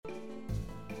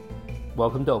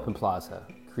Welcome to Open Plaza,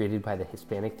 created by the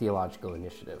Hispanic Theological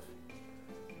Initiative.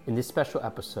 In this special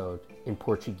episode, in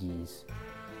Portuguese,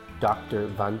 Dr.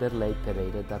 Vanderlei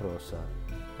Pereira da Rosa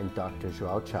and Dr.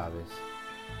 João Chaves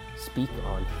speak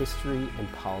on history and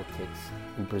politics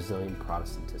in Brazilian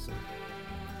Protestantism.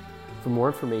 For more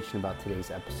information about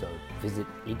today's episode, visit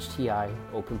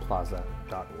htiopenplaza.org.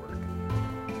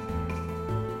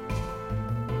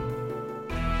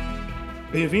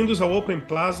 Bem-vindos ao Open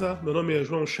Plaza, meu nome é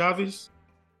João Chaves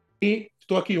e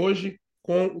estou aqui hoje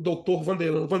com o Dr.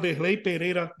 Vanderlei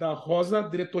Pereira da Rosa,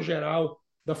 diretor-geral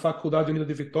da Faculdade Unida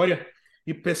de Vitória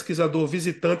e pesquisador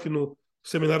visitante no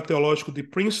Seminário Teológico de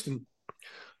Princeton,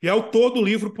 e autor do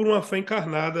livro Por uma Fé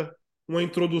Encarnada, uma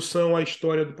introdução à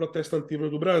história do protestantismo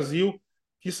do Brasil,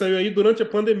 que saiu aí durante a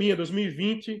pandemia,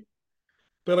 2020,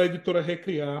 pela editora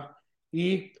Recriar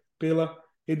e pela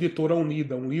editora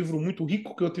Unida. Um livro muito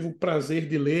rico que eu tive o prazer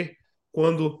de ler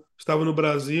quando estava no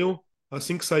Brasil,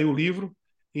 assim que saiu o livro,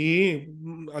 e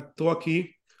estou aqui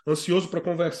ansioso para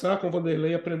conversar com o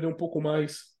Vanderlei e aprender um pouco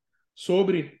mais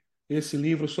sobre esse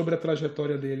livro, sobre a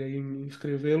trajetória dele aí, em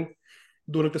escrevê-lo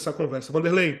durante essa conversa.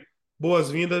 Vanderlei,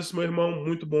 boas-vindas, meu irmão,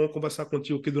 muito bom conversar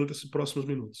contigo aqui durante esses próximos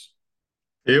minutos.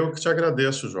 Eu que te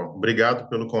agradeço, João. Obrigado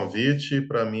pelo convite.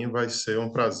 Para mim vai ser um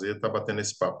prazer estar batendo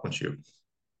esse papo contigo.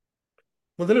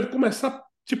 Vanderlei, vou começar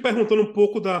te perguntando um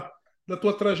pouco da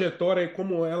tua trajetória e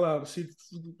como ela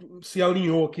se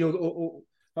alinhou aqui,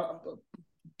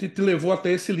 te levou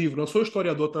até esse livro. Eu sou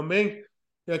historiador também,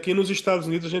 e aqui nos Estados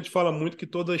Unidos a gente fala muito que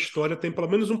toda história tem pelo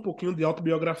menos um pouquinho de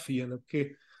autobiografia, né?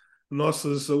 Porque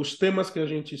os temas que a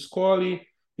gente escolhe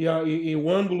e o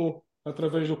ângulo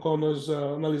através do qual nós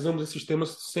analisamos esses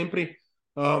temas sempre,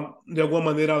 de alguma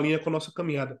maneira, alinha com a nossa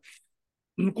caminhada.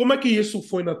 Como é que isso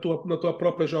foi na tua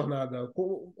própria jornada?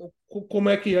 Como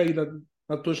é que aí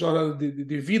na tua jornada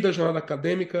de vida, jornada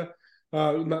acadêmica,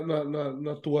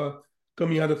 na tua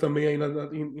caminhada também aí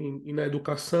na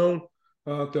educação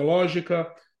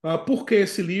teológica? Por que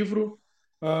esse livro?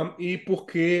 E por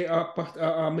que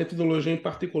a metodologia em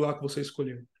particular que você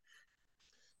escolheu?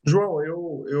 João,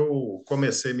 eu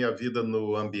comecei minha vida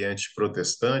no ambiente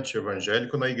protestante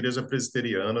evangélico na Igreja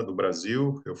Presbiteriana do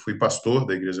Brasil. Eu fui pastor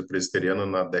da Igreja Presbiteriana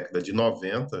na década de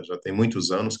 90, já tem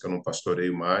muitos anos que eu não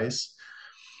pastoreio mais.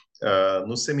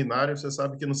 No seminário, você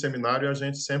sabe que no seminário a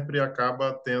gente sempre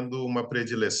acaba tendo uma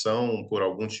predileção por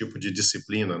algum tipo de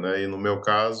disciplina, né? E no meu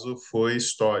caso foi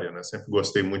história, né? Sempre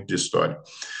gostei muito de história.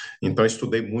 Então,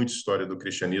 estudei muito história do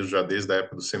cristianismo já desde a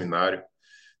época do seminário,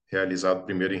 realizado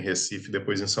primeiro em Recife,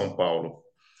 depois em São Paulo.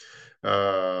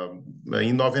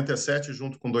 Em 97,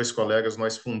 junto com dois colegas,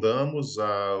 nós fundamos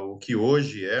o que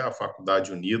hoje é a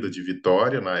Faculdade Unida de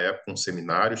Vitória, na época um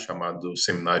seminário chamado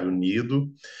Seminário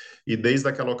Unido, e desde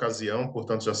aquela ocasião,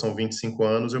 portanto já são 25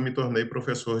 anos, eu me tornei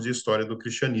professor de História do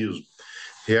Cristianismo.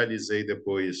 Realizei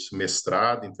depois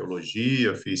mestrado em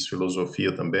teologia, fiz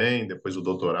filosofia também, depois o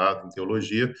doutorado em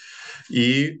teologia,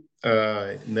 e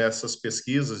nessas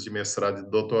pesquisas de mestrado e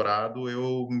doutorado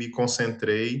eu me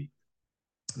concentrei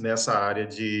nessa área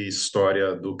de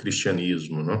história do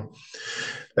cristianismo, né?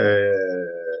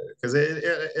 Quer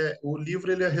dizer, o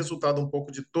livro ele é resultado um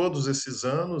pouco de todos esses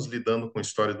anos lidando com a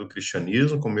história do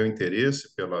cristianismo, com meu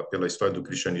interesse pela história do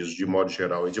cristianismo de modo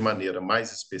geral e de maneira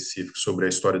mais específica sobre a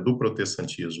história do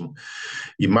protestantismo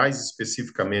e mais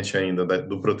especificamente ainda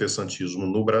do protestantismo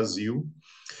no Brasil.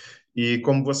 E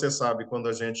como você sabe, quando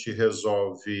a gente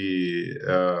resolve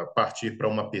partir para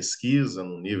uma pesquisa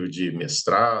no nível de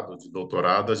mestrado, de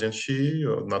doutorado,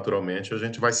 naturalmente, a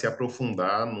gente vai se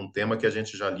aprofundar num tema que a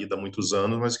gente já lida há muitos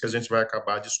anos, mas que a gente vai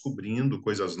acabar descobrindo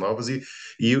coisas novas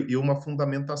e uma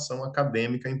fundamentação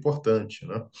acadêmica importante,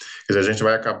 né? Quer dizer, a gente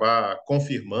vai acabar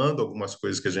confirmando algumas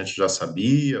coisas que a gente já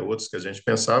sabia, outras que a gente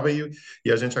pensava, e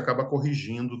a gente acaba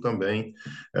corrigindo também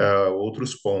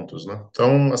outros pontos, né?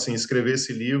 Então, assim, escrever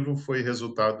esse livro foi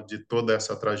resultado de toda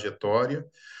essa trajetória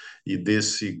e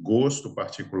desse gosto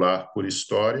particular por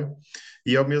história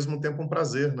e, ao mesmo tempo, um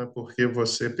prazer, né? Porque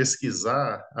você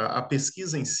pesquisar, a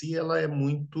pesquisa em si, ela é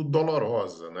muito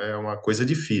dolorosa, né? É uma coisa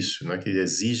difícil, né? Que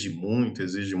exige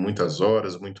muitas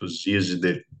horas, muitos dias de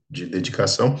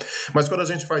dedicação, mas quando a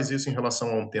gente faz isso em relação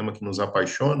a um tema que nos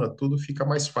apaixona, tudo fica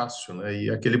mais fácil, né?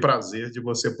 E aquele prazer de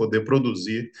você poder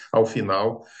produzir, ao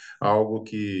final, algo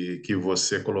que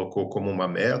você colocou como uma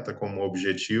meta, como um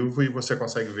objetivo, e você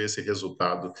consegue ver esse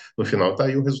resultado no final. Tá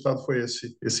aí, o resultado foi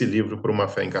esse livro, Por uma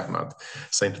Fé Encarnada,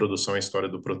 essa introdução à história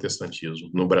do protestantismo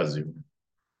no Brasil.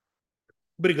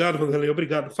 Obrigado, Vanderlei,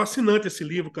 obrigado. Fascinante esse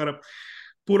livro, cara,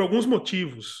 por alguns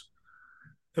motivos.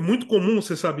 É muito comum,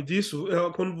 você sabe disso,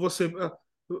 quando você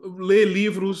lê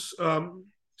livros,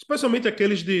 especialmente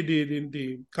aqueles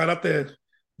de caráter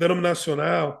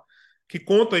denominacional, que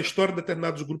conta a história de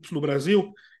determinados grupos no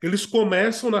Brasil, eles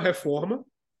começam na Reforma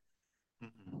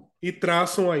e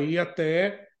traçam aí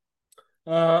até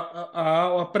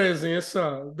a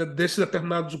presença desses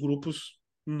determinados grupos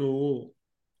no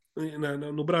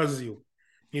Brasil.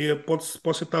 E eu posso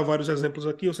citar vários exemplos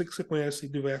aqui, eu sei que você conhece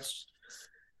diversos.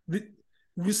 De,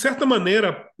 de certa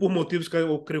maneira, por motivos que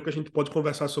eu creio que a gente pode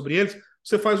conversar sobre eles,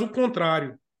 você faz o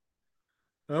contrário.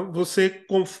 Né? Você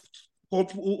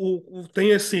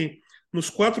tem nos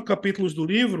 4 capítulos do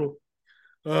livro,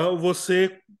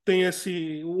 você tem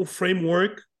um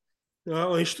framework,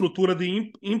 a estrutura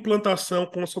de implantação,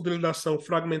 consolidação,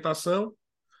 fragmentação,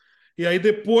 e aí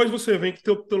depois você vem que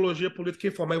tem teologia política e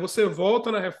reforma. Aí você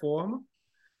volta na reforma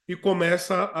e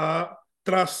começa a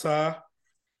traçar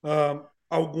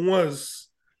algumas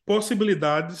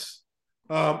possibilidades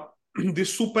de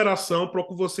superação para o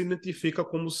que você identifica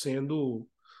como sendo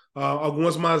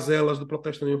algumas mazelas do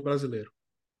protestantismo brasileiro.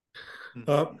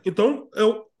 Então,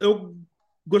 eu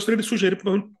gostaria de sugerir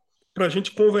para a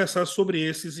gente conversar sobre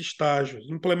esses estágios: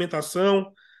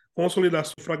 implementação,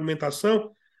 consolidação,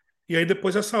 fragmentação, e aí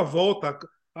depois essa volta.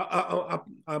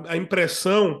 A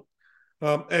impressão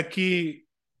é que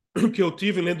eu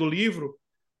tive lendo o livro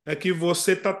é que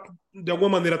você de alguma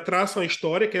maneira, traça uma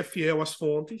história que é fiel às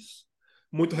fontes,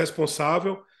 muito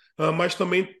responsável, mas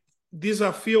também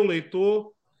desafia o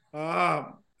leitor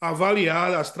a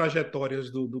avaliar as trajetórias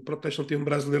do protestantismo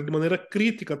brasileiro de maneira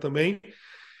crítica também,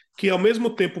 que ao mesmo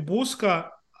tempo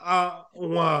busca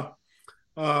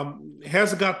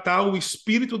resgatar o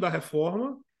espírito da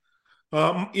reforma,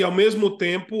 e ao mesmo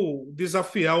tempo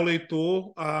desafiar o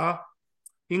leitor a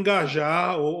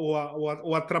engajar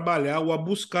ou a trabalhar ou a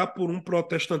buscar por um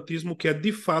protestantismo que é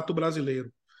de fato brasileiro.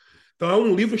 Então é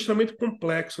um livro extremamente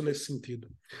complexo nesse sentido.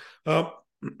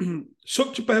 Deixa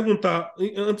eu te perguntar,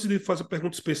 antes de fazer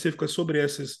perguntas específicas sobre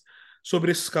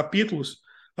esses capítulos,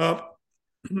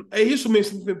 é isso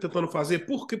mesmo que você está tentando fazer?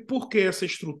 Por que essa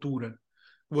estrutura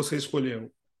que você escolheu?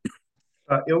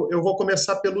 Eu vou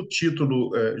começar pelo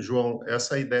título, João.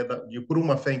 Essa ideia de Por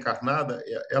uma Fé Encarnada,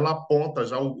 ela aponta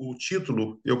já o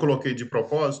título, eu coloquei de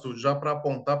propósito, já para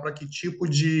apontar para que tipo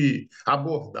de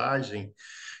abordagem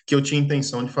que eu tinha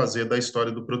intenção de fazer da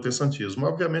história do protestantismo.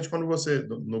 Obviamente,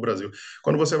 no Brasil,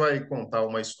 quando você vai contar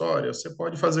uma história, você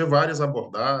pode fazer várias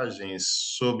abordagens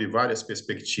sob várias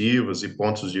perspectivas e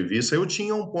pontos de vista. Eu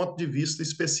tinha um ponto de vista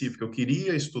específico, eu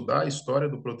queria estudar a história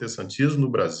do protestantismo no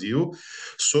Brasil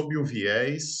sob o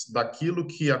viés daquilo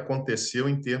que aconteceu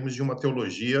em termos de uma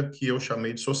teologia que eu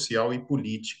chamei de social e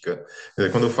política.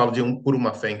 Quando eu falo de Por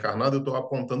uma Fé Encarnada, eu estou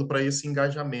apontando para esse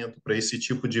engajamento, para esse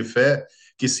tipo de fé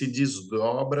que se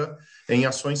desdobra em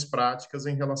ações práticas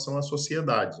em relação à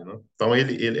sociedade. Né? Então,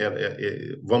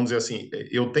 vamos dizer assim,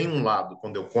 eu tenho um lado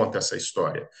quando eu conto essa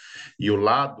história, e o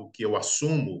lado que eu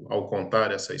assumo ao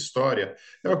contar essa história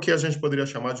é o que a gente poderia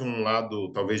chamar de um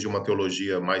lado, talvez, de uma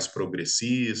teologia mais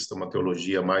progressista, uma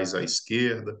teologia mais à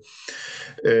esquerda.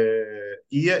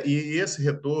 E esse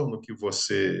retorno que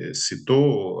você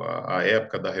citou, à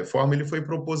época da reforma, ele foi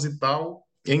proposital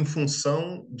em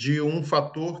função de um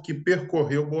fator que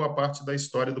percorreu boa parte da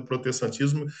história do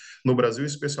protestantismo no Brasil,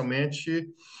 especialmente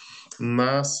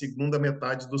na segunda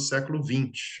metade do século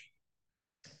XX,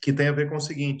 que tem a ver com o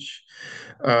seguinte: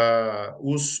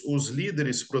 os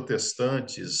líderes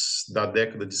protestantes da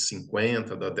década de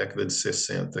 50, da década de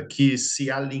 60, que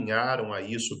se alinharam a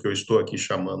isso que eu estou aqui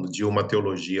chamando de uma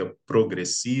teologia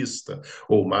progressista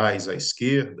ou mais à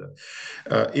esquerda,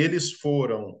 eles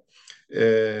foram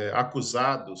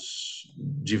acusados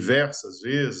diversas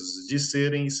vezes de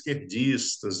serem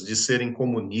esquerdistas, de serem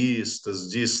comunistas,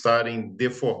 de estarem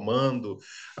deformando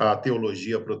a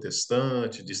teologia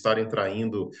protestante, de estarem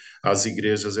traindo as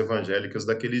igrejas evangélicas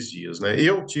daqueles dias. Né?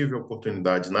 Eu tive a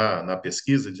oportunidade na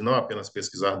pesquisa de não apenas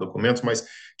pesquisar documentos, mas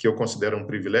que eu considero um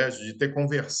privilégio de ter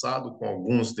conversado com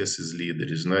alguns desses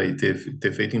líderes, né? E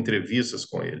ter feito entrevistas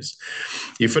com eles.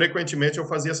 E frequentemente eu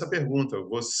fazia essa pergunta: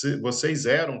 vocês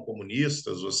eram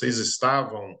comunistas? Vocês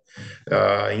estavam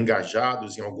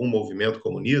engajados em algum movimento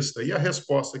comunista? E a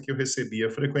resposta que eu recebia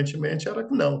frequentemente era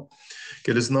que não,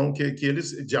 que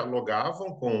eles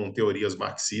dialogavam com teorias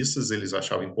marxistas, eles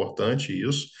achavam importante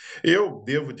isso. Eu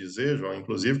devo dizer, João,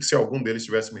 inclusive, que se algum deles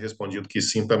tivesse me respondido que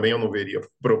sim, também eu não veria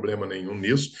problema nenhum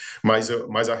nisso, mas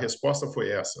a resposta foi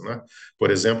essa, né?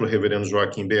 Por exemplo, o reverendo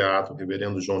Joaquim Beato, o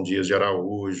reverendo João Dias de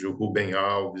Araújo, Rubem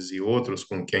Alves e outros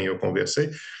com quem eu conversei,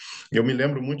 Eu me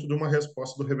lembro muito de uma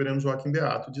resposta do reverendo Joaquim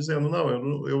Beato, dizendo, não,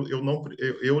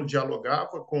 eu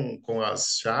dialogava com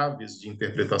as chaves de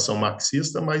interpretação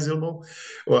marxista, mas eu não,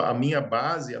 a minha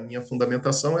base, a minha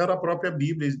fundamentação era a própria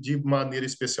Bíblia, de maneira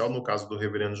especial, no caso do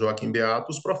reverendo Joaquim Beato,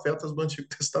 os profetas do Antigo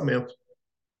Testamento.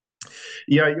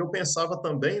 E aí eu pensava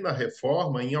também na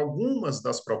reforma, em algumas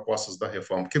das propostas da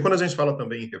reforma, porque quando a gente fala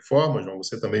também em reforma, João,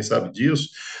 você também sabe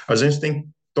disso, a gente tem que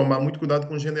tomar muito cuidado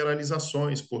com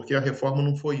generalizações, porque a reforma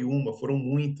não foi uma, foram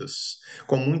muitas,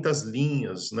 com muitas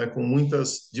linhas, né, com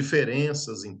muitas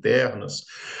diferenças internas.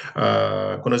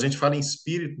 Quando a gente fala em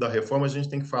espírito da reforma, a gente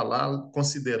tem que falar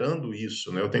considerando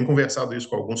isso, né? Eu tenho conversado isso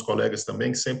com alguns colegas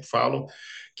também, que sempre falam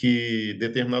que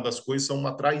determinadas coisas são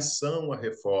uma traição à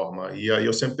reforma. E aí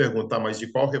eu sempre pergunto, tá, mas de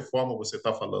qual reforma você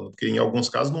está falando? Porque em alguns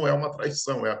casos não é uma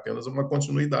traição, é apenas uma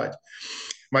continuidade.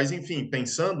 Mas, enfim,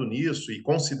 pensando nisso e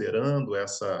considerando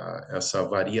essa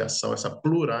variação, essa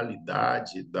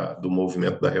pluralidade do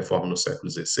movimento da reforma no século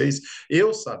XVI,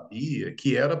 eu sabia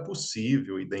que era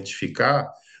possível identificar,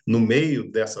 no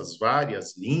meio dessas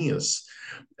várias linhas,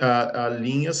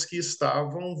 linhas que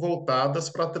estavam voltadas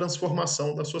para a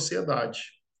transformação da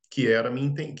sociedade, que era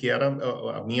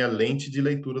a minha lente de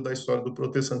leitura da história do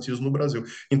protestantismo no Brasil.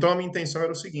 Então, a minha intenção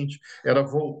era o seguinte, era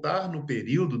voltar no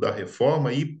período da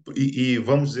reforma e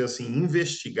vamos dizer assim,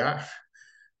 investigar,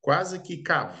 quase que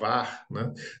cavar,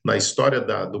 né, na história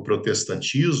do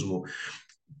protestantismo,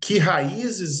 que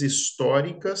raízes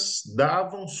históricas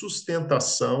davam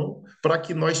sustentação para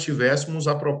que nós tivéssemos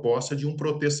a proposta de um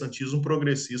protestantismo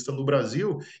progressista no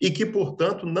Brasil e que,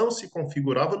 portanto, não se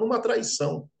configurava numa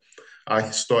traição à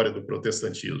história do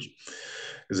protestantismo.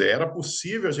 Quer dizer, era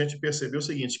possível a gente perceber o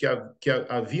seguinte,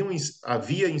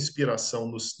 havia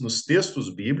inspiração nos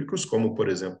textos bíblicos, como, por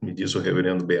exemplo, me diz o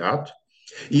reverendo Beato,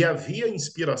 e havia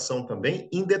inspiração também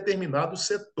em determinados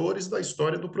setores da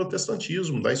história do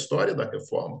protestantismo, da história da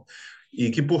reforma,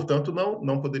 e que, portanto,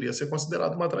 não poderia ser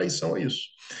considerado uma traição a isso.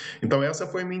 Então, essa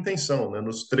foi a minha intenção, né?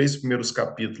 Nos 3 primeiros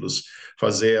capítulos,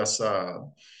 fazer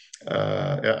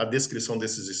a descrição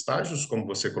desses estágios, como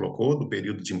você colocou, do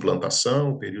período de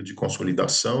implantação, período de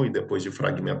consolidação e depois de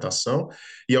fragmentação,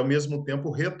 e ao mesmo tempo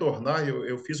retornar,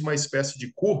 eu fiz uma espécie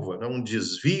de curva, né, um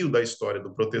desvio da história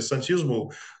do protestantismo,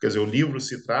 quer dizer, o livro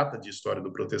se trata de história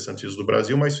do protestantismo do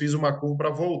Brasil, mas fiz uma curva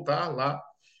para voltar lá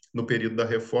no período da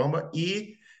Reforma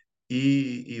e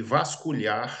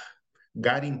vasculhar,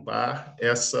 garimpar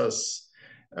essas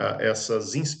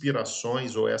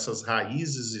inspirações ou essas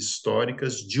raízes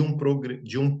históricas de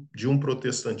um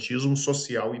protestantismo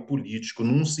social e político,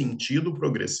 num sentido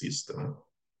progressista. Né?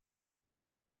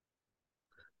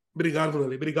 Obrigado,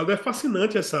 Vanderlei. Obrigado. É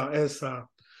fascinante essa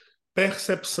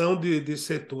percepção de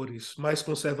setores mais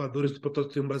conservadores do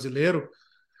protestantismo brasileiro,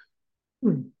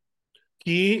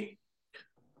 que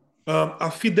a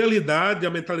fidelidade à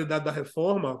mentalidade da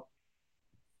reforma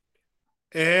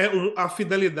a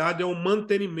fidelidade ao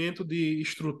mantenimento de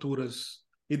estruturas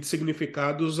e de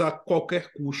significados a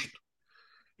qualquer custo,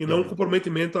 e não um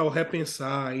comprometimento ao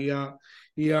repensar e a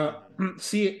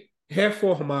se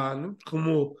reformar, né?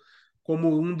 Como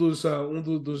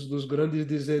dos grandes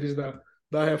dizeres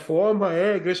da reforma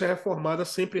é a igreja reformada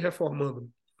sempre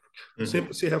reformando,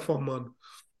 sempre se reformando.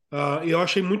 E eu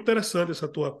achei muito interessante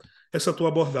essa tua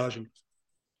abordagem.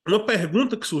 Uma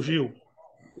pergunta que surgiu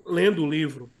lendo o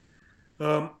livro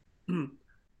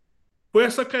foi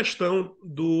essa questão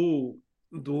do,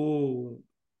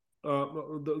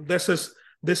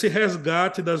 desse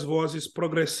resgate das vozes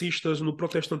progressistas no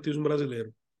protestantismo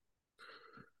brasileiro.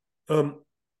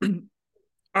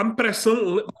 A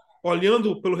impressão,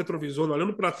 olhando pelo retrovisor,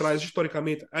 olhando para trás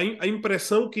historicamente, a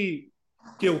impressão que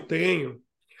eu tenho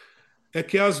é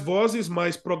que as vozes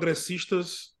mais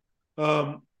progressistas,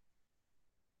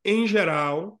 em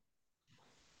geral,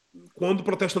 quando o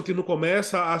protestantismo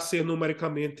começa a ser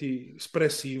numericamente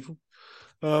expressivo,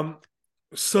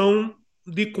 são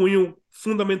de cunho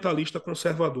fundamentalista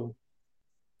conservador.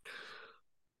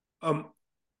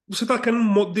 Você está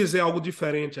querendo dizer algo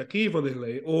diferente aqui,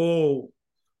 Vanderlei? Ou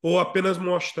apenas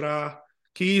mostrar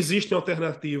que existem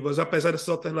alternativas, apesar dessas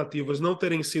alternativas não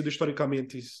terem sido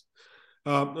historicamente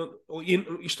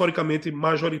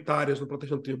majoritárias no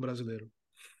protestantismo brasileiro?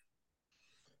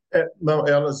 Não,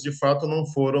 elas de fato não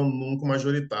foram nunca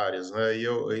majoritárias, né?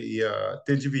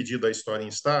 Ter dividido a história em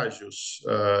estágios,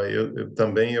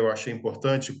 também eu achei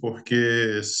importante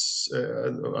porque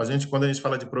quando a gente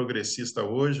fala de progressista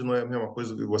hoje, não é a mesma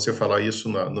coisa que você falar isso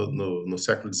no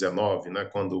século XIX, né?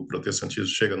 Quando o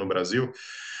protestantismo chega no Brasil.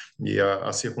 e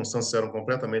as circunstâncias eram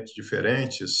completamente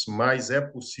diferentes, mas é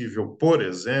possível, por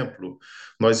exemplo,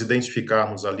 nós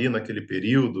identificarmos ali naquele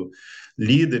período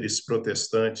líderes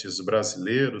protestantes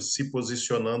brasileiros se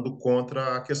posicionando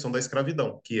contra a questão da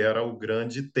escravidão, que era o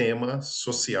grande tema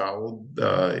social,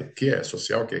 que é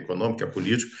econômico, que é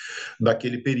político,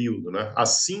 daquele período, né?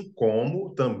 Assim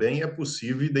como também é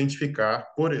possível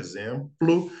identificar, por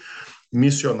exemplo,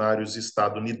 missionários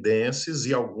estadunidenses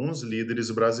e alguns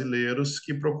líderes brasileiros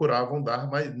que procuravam dar,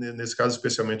 nesse caso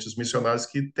especialmente os missionários,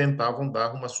 que tentavam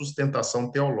dar uma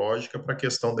sustentação teológica para a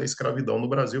questão da escravidão no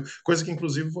Brasil, coisa que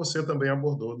inclusive você também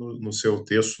abordou no seu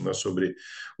texto, né, sobre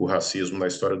o racismo na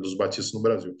história dos batistas no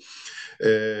Brasil.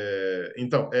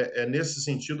 Então, é nesse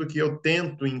sentido que eu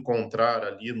tento encontrar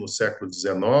ali no século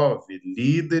XIX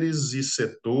líderes e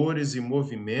setores e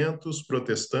movimentos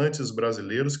protestantes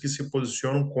brasileiros que se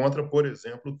posicionam contra, por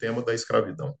exemplo, o tema da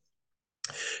escravidão,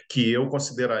 que eu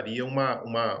consideraria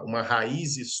uma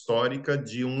raiz histórica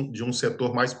de um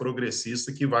setor mais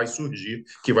progressista que vai surgir,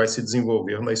 que vai se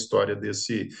desenvolver na história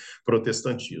desse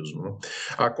protestantismo.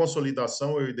 A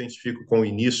consolidação eu identifico com o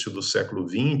início do século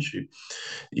XX,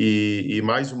 e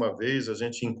mais uma vez, a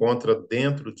gente encontra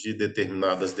dentro de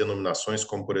determinadas denominações,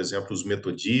 como, por exemplo, os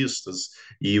metodistas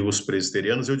e os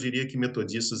presbiterianos, eu diria que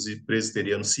metodistas e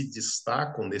presbiterianos se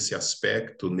destacam nesse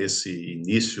aspecto, nesse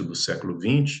início do século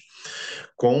XX,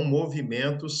 com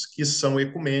movimentos que são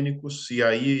ecumênicos, e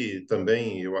aí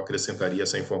também eu acrescentaria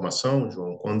essa informação,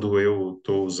 João, quando eu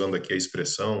estou usando aqui a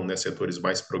expressão, né, setores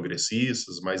mais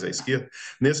progressistas, mais à esquerda,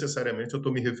 necessariamente eu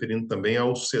estou me referindo também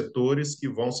aos setores que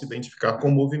vão se identificar com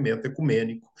o movimento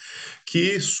ecumênico,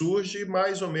 que surge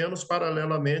mais ou menos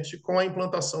paralelamente com a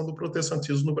implantação do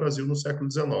protestantismo no Brasil no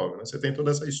século XIX. Né? Você tem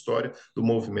toda essa história do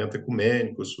movimento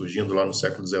ecumênico surgindo lá no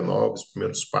século XIX, os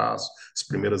primeiros passos, as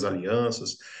primeiras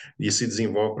alianças, e se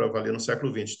desenvolve para valer no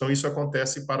século XX. Então, isso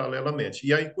acontece paralelamente.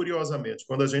 E aí, curiosamente,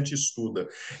 quando a gente estuda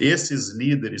esses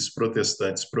líderes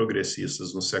protestantes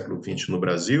progressistas no século XX no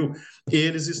Brasil,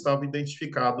 eles estavam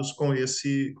identificados com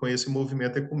esse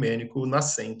movimento ecumênico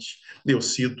nascente. Eu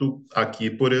cito aqui,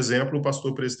 por exemplo, o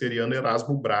pastor presbiteriano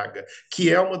Erasmo Braga,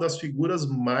 que é uma das figuras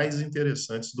mais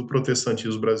interessantes do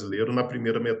protestantismo brasileiro na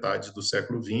primeira metade do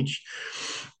século XX,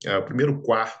 o primeiro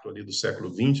quarto ali do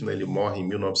século XX, né? Ele morre em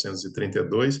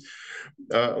 1932,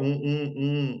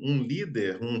 um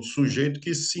líder, um sujeito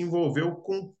que se envolveu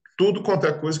com tudo quanto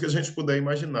é coisa que a gente puder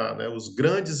imaginar, né? Os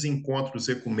grandes encontros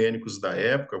ecumênicos da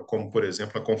época, como, por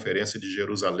exemplo, a Conferência de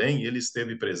Jerusalém, ele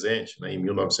esteve presente, né, em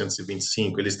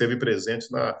 1925, ele esteve presente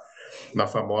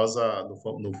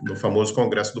no famoso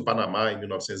Congresso do Panamá, em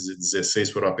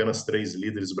 1916, foram apenas 3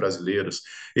 líderes brasileiros.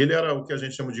 Ele era o que a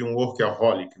gente chama de um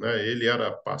workaholic, né? Ele era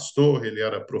pastor, ele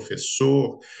era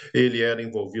professor, ele era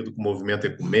envolvido com o movimento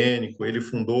ecumênico, ele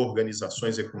fundou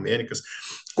organizações ecumênicas.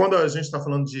 Quando a gente está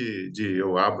falando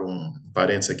eu abro um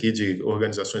parênteses aqui, de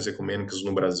organizações ecumênicas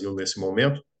no Brasil nesse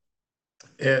momento,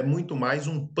 é muito mais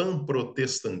um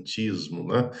panprotestantismo,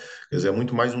 né? Quer dizer, é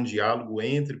muito mais um diálogo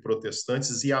entre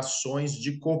protestantes e ações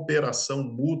de cooperação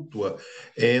mútua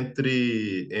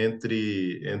entre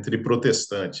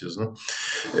protestantes, né?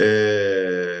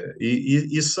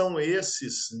 E são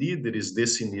esses líderes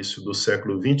desse início do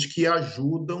século XX que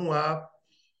ajudam a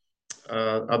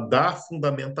dar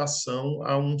fundamentação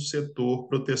a um setor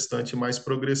protestante mais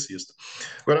progressista.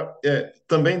 Agora,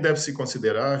 também deve-se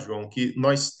considerar, João, que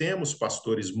nós temos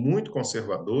pastores muito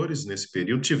conservadores nesse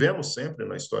período, tivemos sempre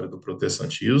na história do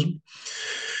protestantismo,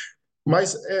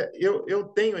 mas eu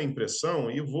tenho a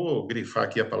impressão, e vou grifar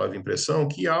aqui a palavra impressão,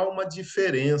 que há uma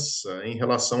diferença em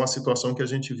relação à situação que a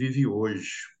gente vive hoje,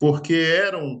 porque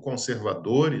eram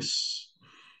conservadores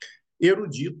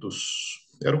eruditos,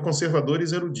 eram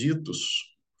conservadores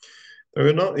eruditos.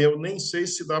 Eu nem sei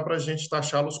se dá para a gente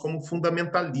taxá-los como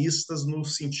fundamentalistas no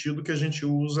sentido que a gente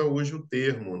usa hoje o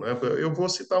termo, né? Eu vou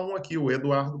citar um aqui, o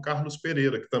Eduardo Carlos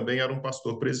Pereira, que também era um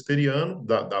pastor presbiteriano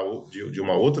de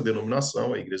uma outra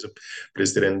denominação, a Igreja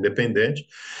Presbiteriana Independente,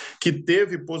 que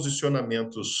teve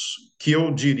posicionamentos que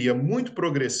eu diria muito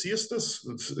progressistas,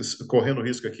 correndo o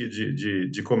risco aqui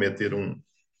de cometer um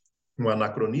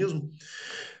anacronismo.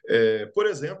 Por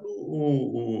exemplo,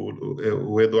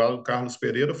 o Eduardo Carlos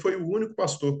Pereira foi o único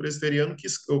pastor presbiteriano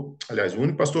aliás, o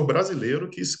único pastor brasileiro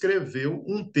que escreveu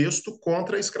um texto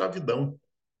contra a escravidão.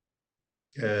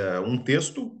 um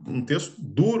texto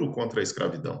duro contra a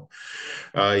escravidão.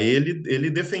 Ele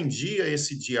defendia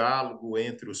esse diálogo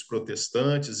entre os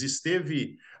protestantes,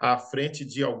 esteve à frente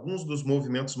de alguns dos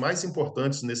movimentos mais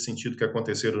importantes nesse sentido que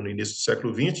aconteceram no início do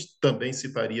século XX. Também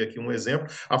citaria aqui um exemplo,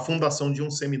 a fundação de um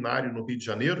seminário no Rio de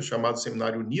Janeiro, chamado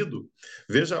Seminário Unido.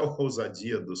 Veja a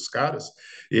ousadia dos caras,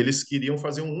 eles queriam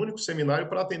fazer um único seminário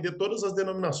para atender todas as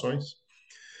denominações.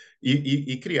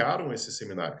 E criaram esse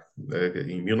seminário, né,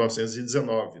 em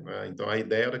 1919. Né? Então, a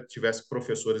ideia era que tivesse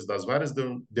professores das várias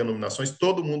denominações,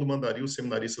 todo mundo mandaria os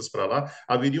seminaristas para lá,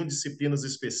 haveriam disciplinas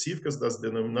específicas das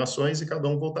denominações e cada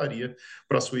um voltaria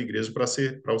para a sua igreja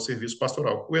para o serviço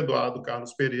pastoral. O Eduardo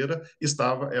Carlos Pereira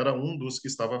era um dos que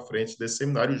estava à frente desse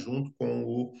seminário, junto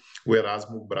com o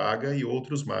Erasmo Braga e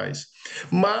outros mais.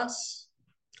 Mas,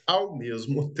 ao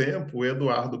mesmo tempo, o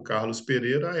Eduardo Carlos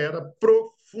Pereira era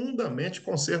profundamente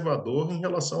conservador em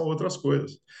relação a outras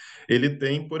coisas. Ele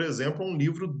tem, por exemplo, um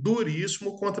livro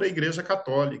duríssimo contra a Igreja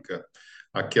Católica,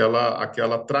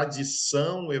 aquela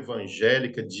tradição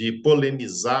evangélica de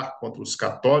polemizar contra os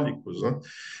católicos, né?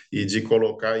 E de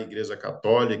colocar a Igreja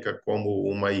Católica como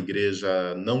uma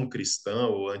igreja não cristã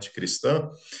ou anticristã.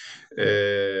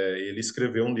 Ele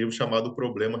escreveu um livro chamado O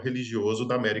Problema Religioso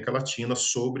da América Latina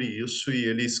sobre isso, e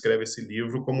ele escreve esse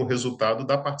livro como resultado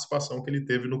da participação que ele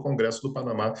teve no Congresso do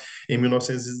Panamá em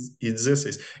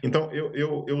 1916. Então,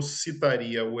 eu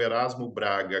citaria o Erasmo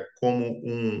Braga como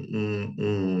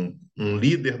um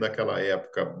líder daquela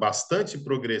época bastante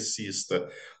progressista,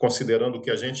 considerando o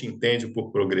que a gente entende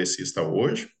por progressista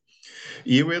hoje,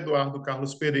 e o Eduardo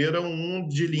Carlos Pereira, um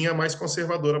de linha mais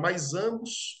conservadora, mas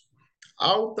ambos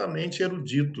altamente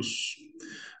eruditos,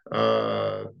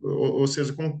 ou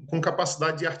seja, com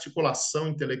capacidade de articulação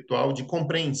intelectual, de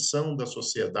compreensão da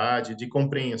sociedade, de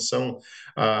compreensão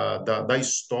da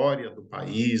história do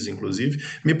país, inclusive.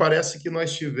 Me parece que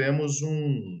nós tivemos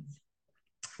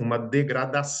uma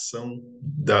degradação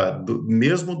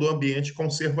mesmo do ambiente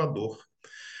conservador,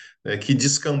 né, que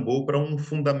descambou para um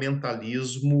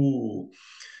fundamentalismo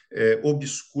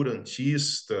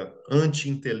obscurantista,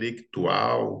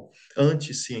 anti-intelectual,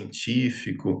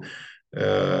 anticientífico,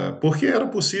 porque era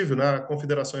possível, né? A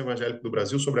Confederação Evangélica do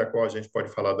Brasil, sobre a qual a gente pode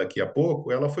falar daqui a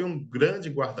pouco, ela foi um grande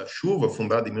guarda-chuva,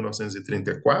 fundada em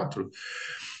 1934,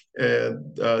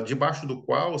 debaixo do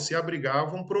qual se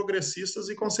abrigavam progressistas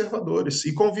e conservadores,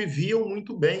 e conviviam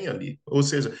muito bem ali. Ou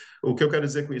seja, o que eu quero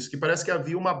dizer com isso? Que parece que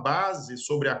havia uma base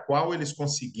sobre a qual eles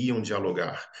conseguiam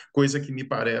dialogar, coisa que me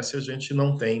parece a gente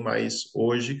não tem mais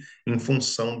hoje, em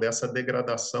função dessa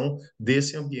degradação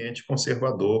desse ambiente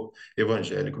conservador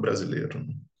evangélico brasileiro.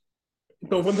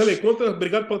 Então, Vanderlei,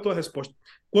 obrigado pela tua resposta.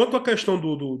 Quanto à questão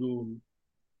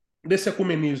desse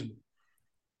ecumenismo,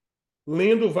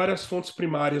 lendo várias fontes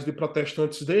primárias de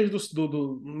protestantes desde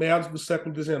meados do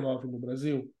século XIX no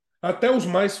Brasil, até os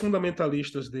mais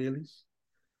fundamentalistas deles,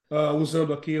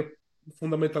 usando aqui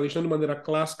fundamentalista de maneira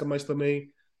clássica, mas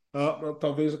também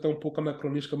talvez até um pouco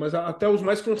anacronística, mas até os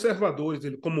mais conservadores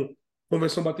dele, como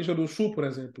Convenção Batista do Sul, por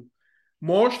exemplo,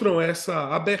 mostram essa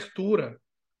abertura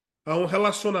a um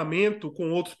relacionamento com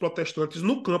outros protestantes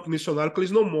no campo missionário que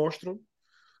eles não mostram,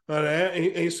 né,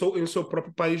 em seu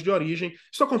próprio país de origem.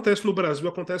 Isso acontece no Brasil,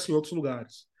 acontece em outros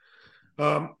lugares.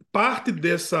 Parte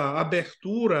dessa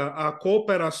abertura a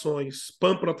cooperações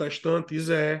pan-protestantes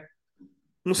é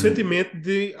um sentimento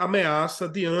de ameaça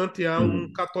diante a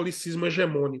um catolicismo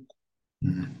hegemônico.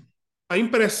 A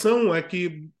impressão é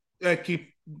que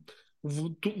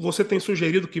você tem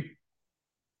sugerido que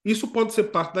isso pode ser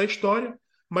parte da história,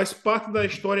 mas parte da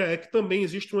história é que também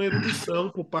existe uma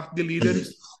erudição por parte de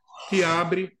líderes que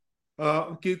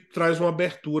que traz uma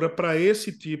abertura para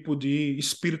esse tipo de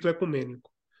espírito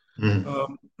ecumênico.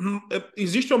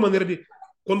 Existe uma maneira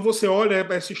quando você olha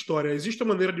essa história, existe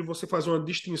uma maneira de você fazer uma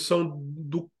distinção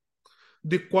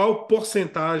de qual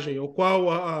porcentagem ou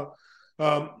qual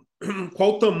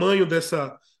o tamanho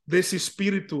desse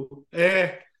espírito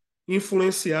é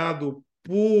influenciado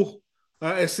por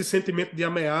esse sentimento de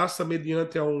ameaça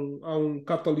mediante a um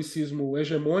catolicismo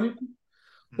hegemônico,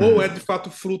 ou é de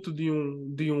fato fruto de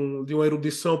uma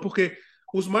erudição? Porque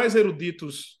os mais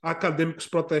eruditos acadêmicos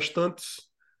protestantes,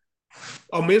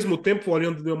 ao mesmo tempo,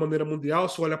 olhando de uma maneira mundial,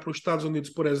 se olhar para os Estados Unidos,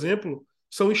 por exemplo,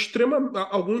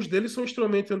 alguns deles são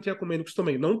extremamente anti-ecumênicos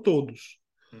também, não todos,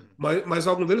 mas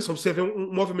alguns deles são. Você vê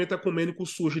um movimento ecumênico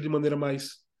surge de maneira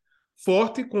mais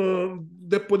forte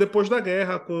depois da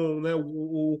guerra, com, né,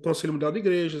 o Conselho Mundial de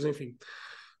Igrejas, enfim.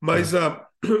 Mas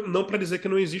não para dizer que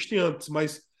não existe antes,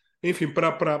 mas, enfim,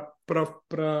 para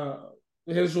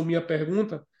resumir a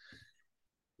pergunta,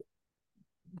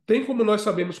 tem como nós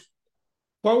sabemos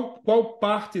qual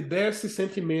parte desse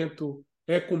sentimento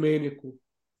ecumênico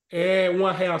é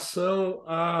uma reação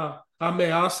à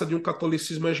ameaça de um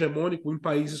catolicismo hegemônico em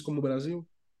países como o Brasil?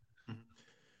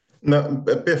 Não,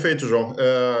 perfeito, João.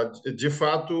 De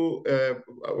fato,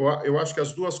 eu acho que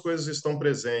as duas coisas estão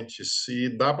presentes e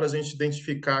dá para a gente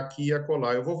identificar aqui e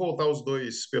acolá. Eu vou voltar aos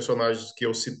dois personagens que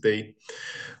eu citei.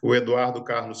 O Eduardo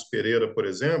Carlos Pereira, por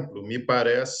exemplo, me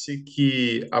parece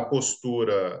que a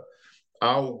postura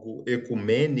algo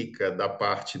ecumênica da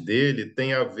parte dele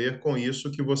tem a ver com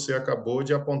isso que você acabou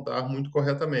de apontar muito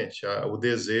corretamente, o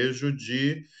desejo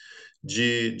de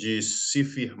se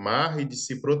firmar e de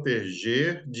se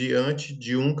proteger diante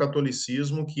de um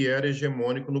catolicismo que era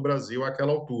hegemônico no Brasil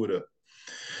àquela altura.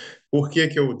 Por que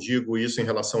que eu digo isso em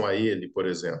relação a ele, por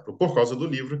exemplo? Por causa do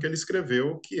livro que ele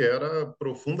escreveu, que era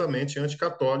profundamente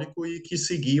anticatólico e que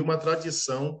seguia uma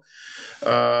tradição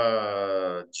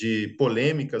de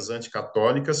polêmicas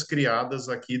anticatólicas criadas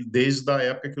aqui desde a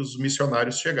época que os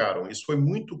missionários chegaram. Isso foi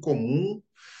muito comum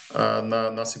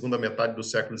na segunda metade do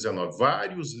século XIX.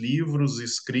 Vários livros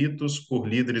escritos por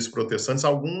líderes protestantes,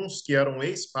 alguns que eram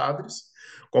ex-padres,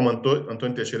 como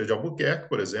Antônio Teixeira de Albuquerque,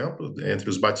 por exemplo, entre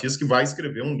os batistas, que vai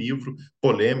escrever um livro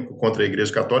polêmico contra a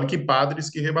Igreja Católica, e padres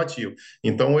que rebatiam.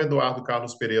 Então, o Eduardo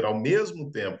Carlos Pereira, ao mesmo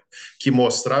tempo que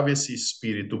mostrava esse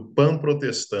espírito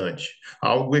pan-protestante,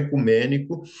 algo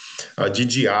ecumênico, de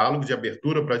diálogo, de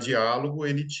abertura para diálogo,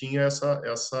 ele tinha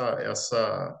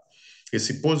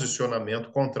esse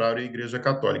posicionamento contrário à Igreja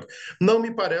Católica. Não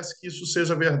me parece que isso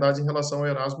seja verdade em relação ao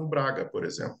Erasmo Braga, por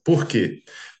exemplo. Por quê?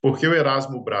 Porque o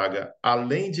Erasmo Braga,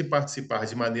 além de participar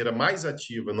de maneira mais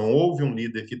ativa, não houve um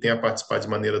líder que tenha participado de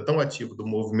maneira tão ativa do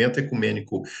movimento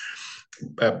ecumênico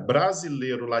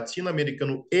brasileiro,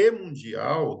 latino-americano e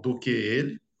mundial do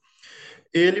que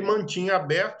ele mantinha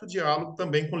aberto o diálogo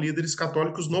também com líderes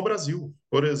católicos no Brasil.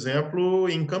 Por exemplo,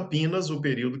 em Campinas, o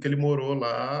período que ele morou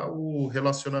lá, o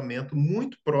relacionamento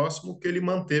muito próximo que ele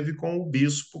manteve com o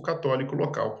bispo católico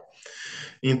local.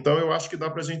 Então, eu acho que dá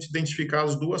para a gente identificar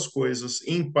as duas coisas.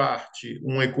 Em parte,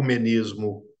 um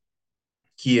ecumenismo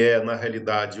que é, na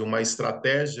realidade, uma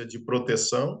estratégia de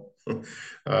proteção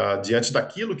diante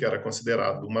daquilo que era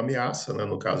considerado uma ameaça, né,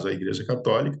 no caso a Igreja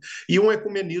Católica, e um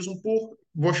ecumenismo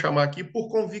vou chamar aqui, por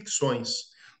convicções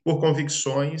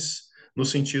no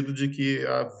sentido de que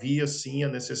havia sim a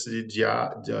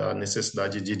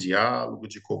necessidade de diálogo,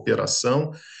 de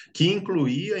cooperação, que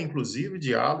incluía, inclusive,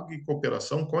 diálogo e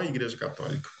cooperação com a Igreja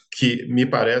Católica, que me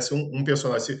parece um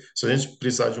personagem. Se a gente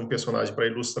precisar de um personagem para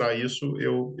ilustrar isso,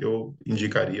 eu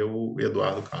indicaria o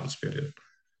Eduardo Carlos Pereira.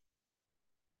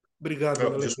 Obrigado,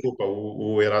 Vanderlei. Desculpa,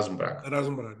 o Erasmo Braga.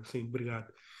 Erasmo Braga, sim,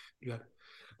 obrigado. Obrigado.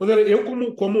 Vanderlei, eu,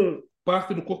 como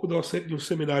parte do corpo docente de um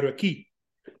seminário aqui,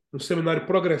 um seminário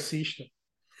progressista,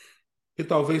 que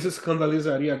talvez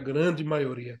escandalizaria a grande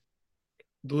maioria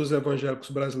dos evangélicos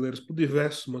brasileiros por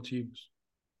diversos motivos.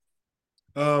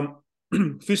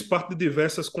 Fiz parte de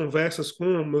diversas conversas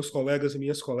com meus colegas e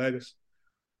minhas colegas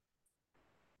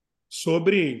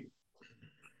sobre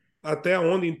até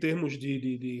onde, em termos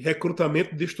de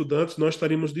recrutamento de estudantes, nós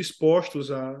estaríamos dispostos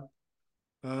a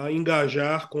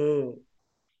engajar com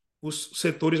os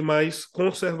setores mais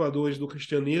conservadores do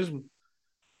cristianismo,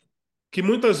 que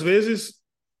muitas vezes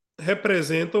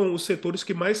representam os setores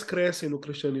que mais crescem no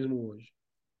cristianismo hoje,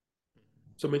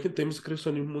 somente em termos de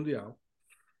cristianismo mundial.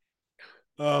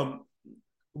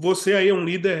 Você aí é um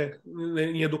líder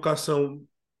em educação,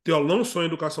 não só em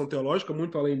educação teológica,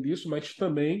 muito além disso, mas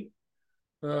também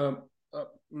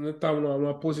está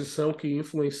numa posição que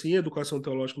influencia a educação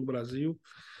teológica no Brasil,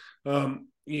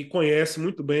 e conhece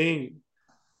muito bem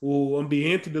o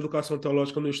ambiente de educação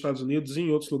teológica nos Estados Unidos e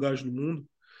em outros lugares do mundo.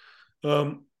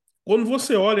 Quando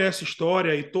você olha essa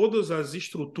história e todas as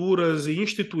estruturas e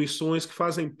instituições que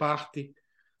fazem parte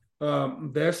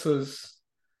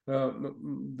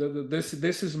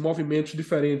desses movimentos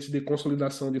diferentes de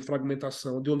consolidação, de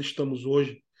fragmentação, de onde estamos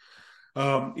hoje,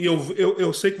 e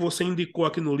eu sei que você indicou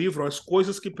aqui no livro as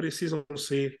coisas que precisam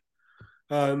ser,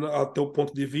 a teu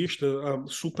ponto de vista,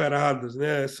 superadas,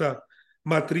 né? Essa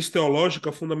matriz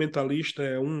teológica fundamentalista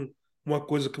é uma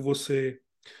coisa que você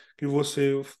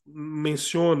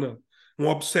menciona,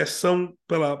 uma obsessão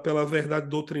pela verdade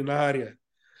doutrinária,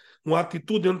 uma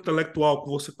atitude intelectual que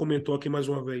você comentou aqui mais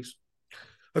uma vez.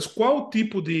 Mas qual o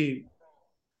tipo de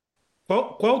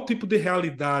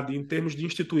realidade em termos de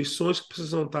instituições que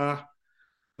precisam estar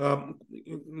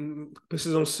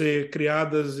precisam ser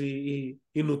criadas e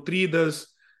nutridas,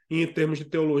 e em termos de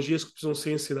teologias que precisam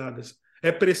ser ensinadas?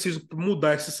 É preciso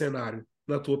mudar esse cenário,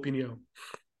 na tua opinião?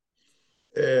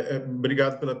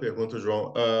 Obrigado pela pergunta,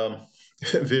 João.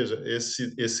 Veja,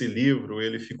 esse livro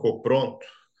ele ficou pronto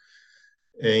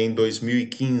em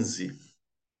 2015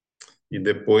 E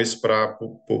depois, para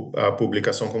a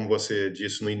publicação, como você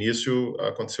disse no início,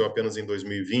 aconteceu apenas em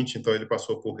 2020, então ele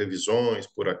passou por revisões,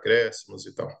 por acréscimos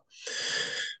e tal.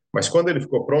 Mas quando ele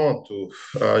ficou pronto,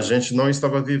 a gente não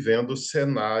estava vivendo o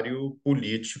cenário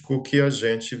político que a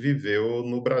gente viveu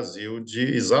no Brasil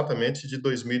exatamente de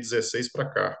 2016 para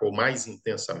cá, ou mais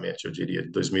intensamente, eu diria, de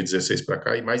 2016 para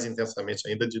cá, e mais intensamente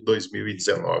ainda de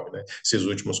 2019, né? Esses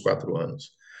últimos 4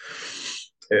 anos.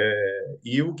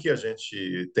 E o que a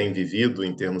gente tem vivido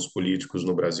em termos políticos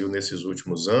no Brasil nesses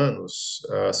últimos anos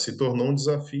se tornou um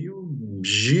desafio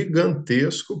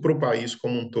gigantesco para o país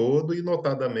como um todo e,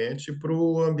 notadamente, para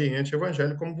o ambiente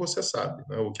evangélico, como você sabe,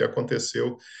 né? O que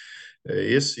aconteceu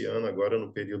esse ano, agora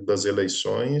no período das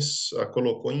eleições,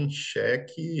 colocou em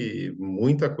xeque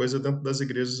muita coisa dentro das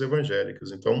igrejas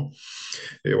evangélicas. Então,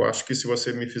 eu acho que se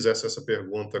você me fizesse essa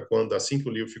pergunta quando assim que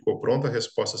o livro ficou pronto, a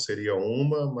resposta seria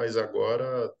uma, mas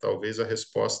agora talvez a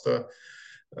resposta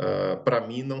para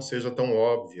mim não seja tão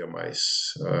óbvia,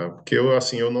 mas porque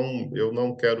eu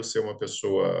não quero ser uma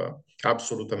pessoa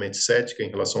absolutamente cética em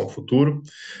relação ao futuro,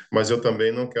 mas eu também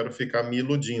não quero ficar me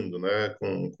iludindo, né?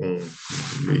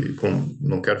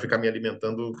 Não quero ficar me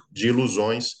alimentando de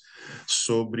ilusões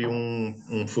sobre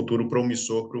um futuro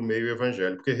promissor para o meio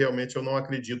evangélico, porque realmente eu não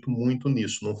acredito muito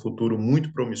nisso, num futuro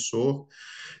muito promissor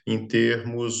em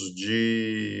termos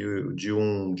de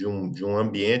um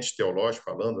ambiente teológico,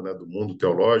 falando, né, do mundo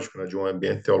teológico, né, de um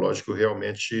ambiente teológico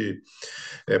realmente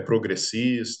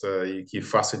progressista e que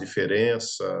faça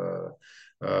diferença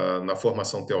na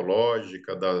formação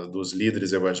teológica dos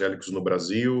líderes evangélicos no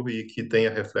Brasil e que tenha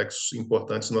reflexos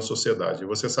importantes na sociedade. E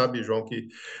você sabe, João, que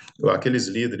aqueles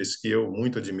líderes que eu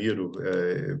muito admiro,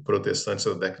 protestantes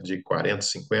da década de 40,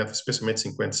 50, especialmente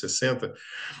 50 e 60,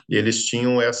 eles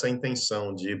tinham essa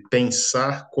intenção de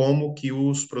pensar como que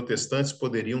os protestantes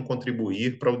poderiam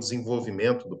contribuir para o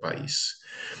desenvolvimento do país.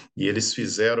 E eles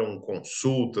fizeram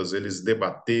consultas, eles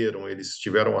debateram, eles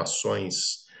tiveram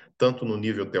ações tanto no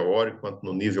nível teórico quanto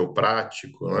no nível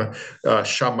prático, né?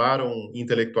 Chamaram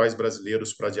intelectuais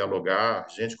brasileiros para dialogar,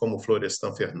 gente como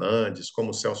Florestan Fernandes,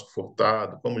 como Celso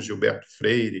Furtado, como Gilberto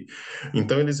Freire.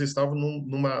 Então, eles estavam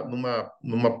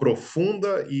numa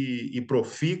profunda e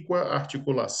profícua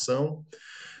articulação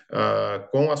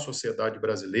com a sociedade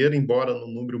brasileira, embora num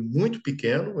número muito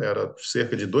pequeno, era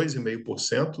cerca de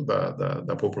 2,5%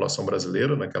 da população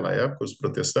brasileira naquela época, os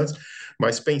protestantes,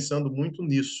 mas pensando muito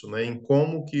nisso, né, em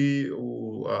como que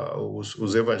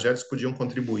os evangélicos podiam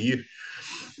contribuir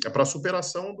para a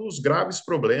superação dos graves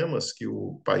problemas que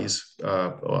o país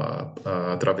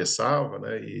atravessava,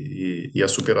 né, e a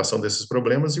superação desses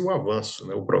problemas e o avanço,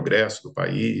 né, o progresso do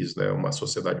país, né, uma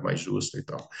sociedade mais justa e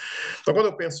tal. Então, quando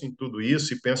eu penso em tudo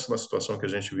isso e penso na situação que a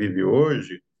gente vive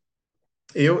hoje,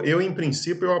 em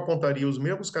princípio, eu apontaria os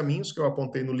mesmos caminhos que eu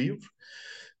apontei no livro.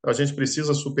 A gente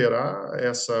precisa superar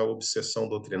essa obsessão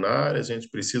doutrinária, a gente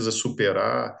precisa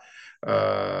superar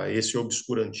esse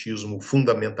obscurantismo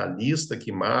fundamentalista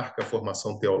que marca a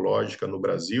formação teológica no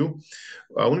Brasil.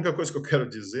 A única coisa que eu quero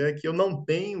dizer é que eu não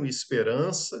tenho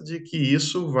esperança de que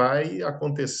isso vai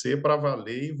acontecer para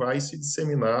valer e vai se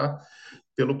disseminar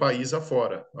pelo país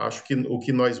afora. Acho que o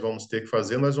que nós vamos ter que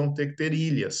fazer, nós vamos ter que ter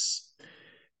ilhas.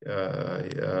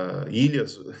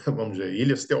 Ilhas, vamos dizer,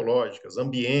 ilhas teológicas,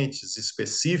 ambientes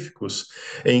específicos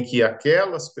em que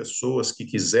aquelas pessoas que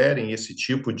quiserem esse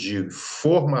tipo de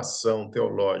formação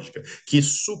teológica que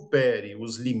supere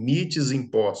os limites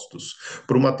impostos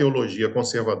por uma teologia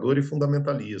conservadora e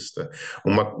fundamentalista,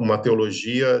 uma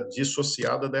teologia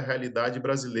dissociada da realidade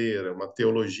brasileira, uma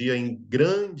teologia em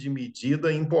grande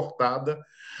medida importada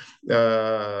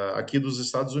aqui dos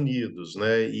Estados Unidos,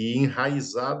 né? E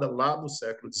enraizada lá no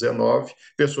século XIX,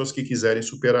 pessoas que quiserem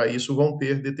superar isso vão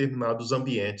ter determinados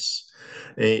ambientes,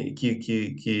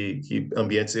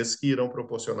 ambientes esses que irão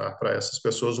proporcionar para essas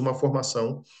pessoas uma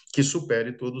formação que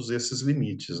supere todos esses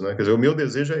limites, né? Quer dizer, o meu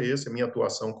desejo é esse, a minha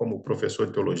atuação como professor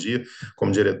de teologia,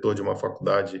 como diretor de uma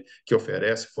faculdade que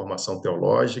oferece formação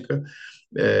teológica,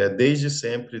 desde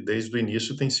sempre, desde o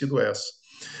início, tem sido essa.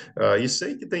 E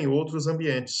sei que tem outros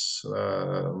ambientes,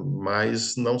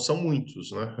 mas não são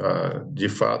muitos, né? De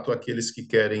fato, aqueles que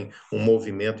querem um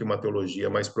movimento e uma teologia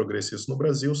mais progressista no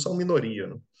Brasil são minoria,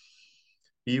 né?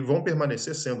 E vão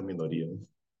permanecer sendo minoria, né?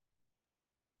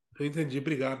 Eu entendi.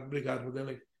 Obrigado, obrigado,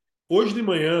 Vanderlei. Hoje de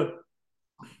manhã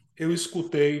eu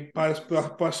escutei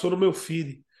pastor meu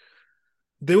filho.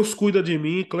 Deus cuida de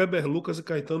mim, Kleber Lucas e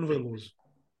Caetano Veloso.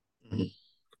 Uhum.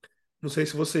 Não sei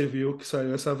se você viu que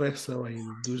saiu essa versão aí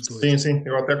dos Sim, dois. sim,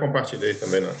 eu até compartilhei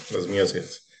também nas minhas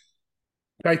redes.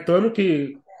 Caetano,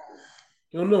 que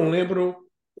eu não lembro,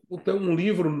 tem um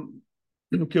livro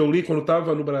que eu li quando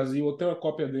estava no Brasil, eu tenho uma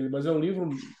cópia dele, mas é um livro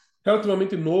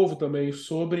relativamente novo também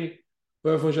sobre o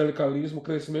evangelicalismo, o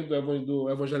crescimento do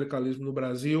evangelicalismo no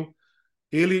Brasil.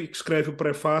 Ele escreve o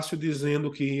prefácio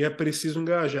dizendo que é preciso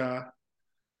engajar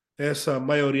essa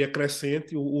maioria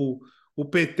crescente. O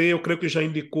PT, eu creio que já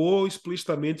indicou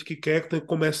explicitamente que quer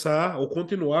começar ou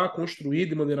continuar a construir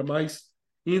de maneira mais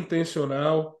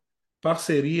intencional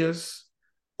parcerias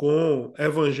com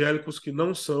evangélicos que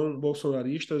não são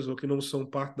bolsonaristas ou que não são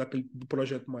parte do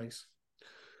projeto mais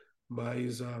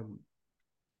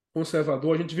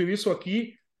conservador. A gente viu isso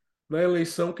aqui na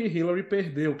eleição que Hillary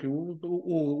perdeu, que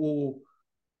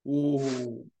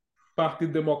o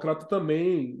Partido Democrata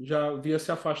também já havia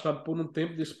se afastado por um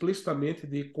tempo explicitamente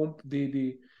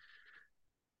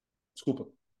desculpa,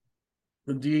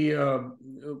 de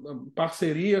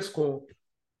parcerias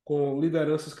com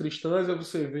lideranças cristãs. Aí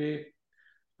você vê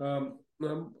ah,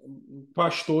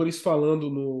 pastores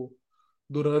falando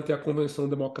durante a Convenção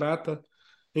Democrata.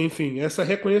 Enfim, esse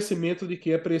reconhecimento de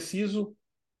que é preciso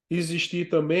existir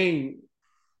também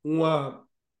uma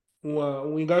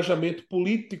um engajamento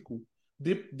político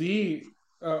de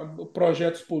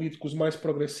projetos políticos mais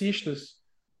progressistas,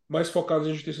 mais focados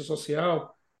em justiça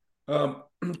social,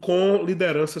 com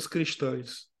lideranças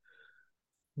cristãs.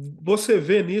 Você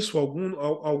vê nisso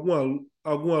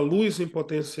alguma luz em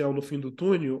potencial no fim do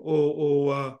túnel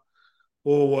ou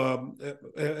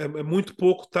é muito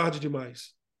pouco, tarde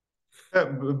demais?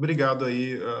 Obrigado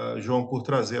aí, João, por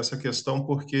trazer essa questão,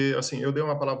 porque assim eu dei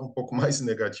uma palavra um pouco mais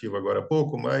negativa agora há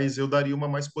pouco, mas eu daria uma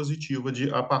mais positiva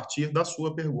a partir da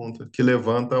sua pergunta, que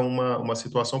levanta uma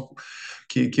situação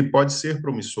que pode ser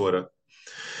promissora.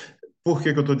 Por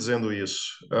que que eu estou dizendo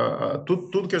isso?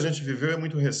 Tudo que a gente viveu é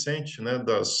muito recente, né?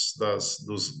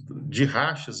 De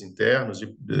rachas internos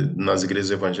nas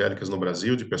igrejas evangélicas no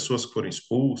Brasil, de pessoas que foram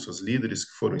expulsas, líderes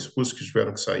que foram expulsos, que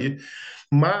tiveram que sair.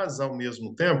 Mas, ao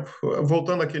mesmo tempo,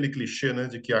 voltando àquele clichê, né,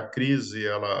 de que a crise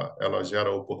ela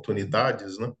gera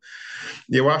oportunidades, né?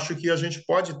 Eu acho que a gente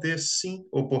pode ter, sim,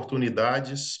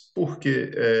 oportunidades,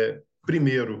 porque,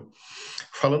 primeiro,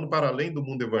 falando para além do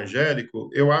mundo evangélico,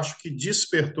 eu acho que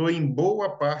despertou em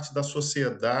boa parte da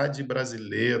sociedade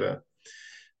brasileira,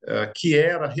 que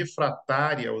era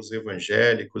refratária aos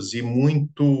evangélicos e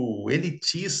muito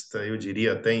elitista, eu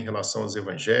diria até em relação aos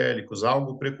evangélicos,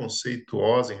 algo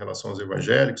preconceituosa em relação aos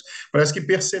evangélicos, parece que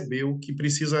percebeu que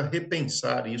precisa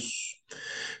repensar isso.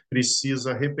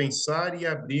 Precisa repensar e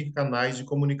abrir canais de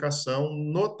comunicação,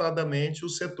 notadamente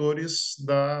os setores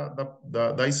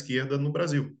da esquerda no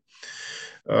Brasil.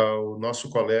 O nosso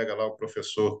colega lá, o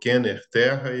professor Kenner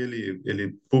Terra,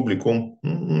 ele publicou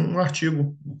um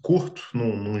artigo curto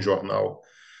num jornal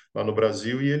lá no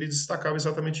Brasil e ele destacava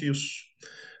exatamente isso.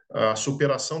 A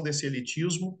superação desse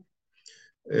elitismo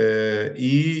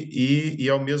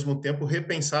ao mesmo tempo,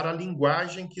 repensar a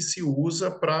linguagem que se usa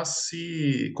para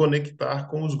se conectar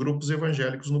com os grupos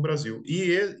evangélicos no Brasil.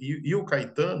 E o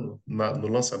Caetano, no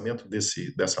lançamento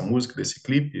dessa música, desse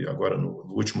clipe, agora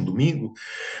no último domingo,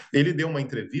 ele deu uma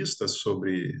entrevista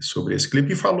sobre esse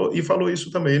clipe e falou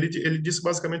isso também. Ele disse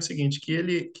basicamente o seguinte,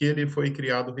 que ele foi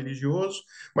criado religioso,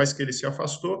 mas que ele se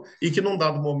afastou e que num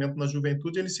dado momento na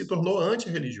juventude ele se tornou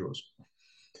antirreligioso,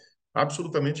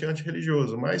 absolutamente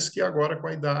antirreligioso, mas que agora com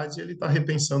a idade ele está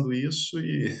repensando isso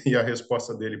e a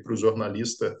resposta dele para o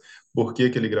jornalista, por que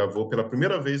ele gravou pela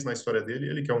primeira vez na história dele,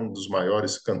 ele que é um dos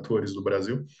maiores cantores do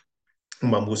Brasil,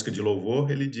 uma música de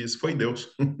louvor, ele disse, foi Deus.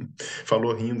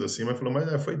 Falou rindo assim, mas falou,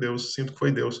 mas foi Deus, sinto que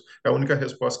foi Deus. É a única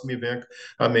resposta que me vem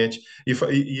à mente.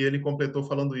 E ele completou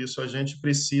falando isso, a gente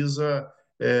precisa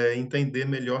entender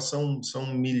melhor, são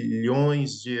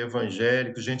milhões de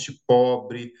evangélicos, gente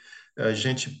pobre,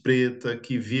 gente preta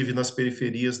que vive nas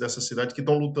periferias dessa cidade, que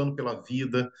estão lutando pela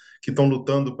vida, que estão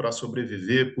lutando para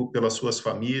sobreviver pelas suas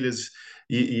famílias.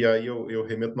 E aí eu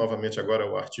remeto novamente agora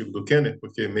ao artigo do Kenner,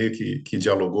 porque meio que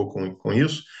dialogou com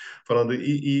isso, falando,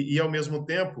 ao mesmo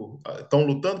tempo estão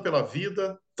lutando pela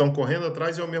vida, estão correndo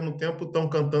atrás e ao mesmo tempo estão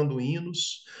cantando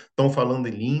hinos, estão falando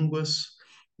em línguas,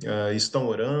 estão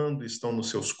orando, estão nos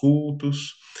seus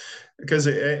cultos. Quer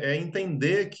dizer, é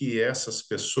entender que essas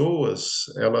pessoas,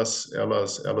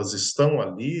 elas estão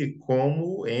ali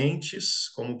como entes,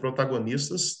 como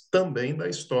protagonistas também da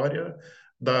história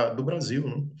do Brasil,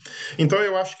 né? Então,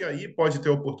 eu acho que aí pode ter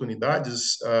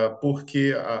oportunidades,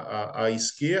 porque a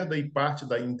esquerda e parte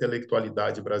da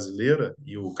intelectualidade brasileira,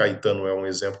 e o Caetano é um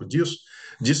exemplo disso,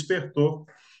 despertou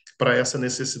para essa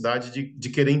necessidade de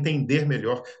querer entender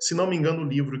melhor. Se não me engano, o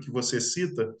livro que você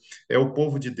cita é O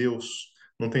Povo de Deus.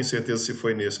 Não tenho certeza se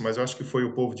foi nesse, mas eu acho que foi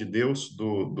O Povo de Deus,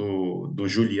 do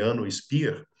Juliano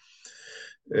Speer.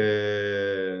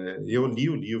 Eu li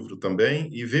o livro também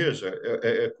e veja,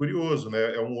 é curioso,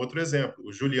 né? É um outro exemplo.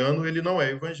 O Juliano ele não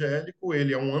é evangélico,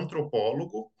 ele é um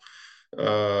antropólogo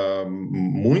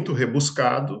muito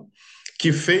rebuscado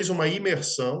que fez uma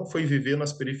imersão, foi viver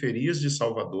nas periferias de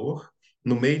Salvador,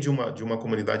 no meio de uma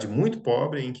comunidade muito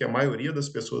pobre, em que a maioria das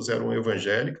pessoas eram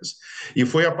evangélicas, e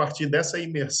foi a partir dessa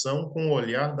imersão, com o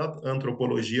olhar da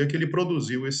antropologia, que ele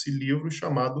produziu esse livro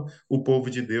chamado O Povo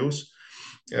de Deus,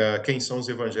 quem são os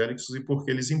evangélicos e por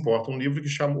que eles importam. Um livro que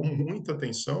chamou muita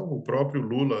atenção, o próprio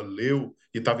Lula leu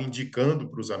e estava indicando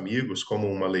para os amigos como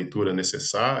uma leitura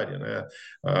necessária, né?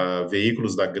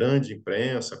 Veículos da grande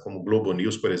imprensa, como o Globo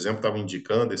News, por exemplo, estavam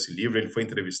indicando esse livro, ele foi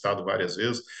entrevistado várias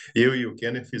vezes, eu e o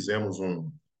Kenner fizemos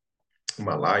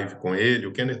uma live com ele,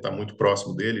 o Kenner está muito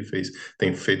próximo dele,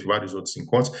 tem feito vários outros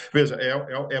encontros. Veja,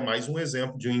 é mais um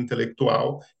exemplo de um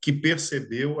intelectual que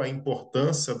percebeu a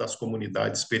importância das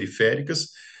comunidades periféricas,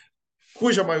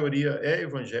 cuja maioria é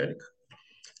evangélica,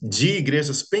 de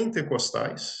igrejas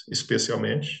pentecostais,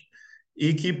 especialmente,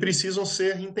 e que precisam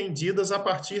ser entendidas a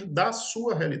partir da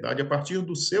sua realidade, a partir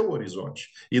do seu horizonte,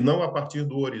 e não a partir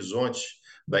do horizonte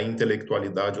da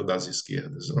intelectualidade ou das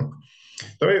esquerdas, né?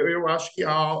 Então, eu acho que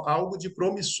há algo de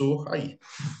promissor aí.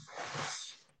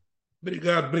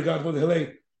 Obrigado,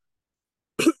 Vanderlei.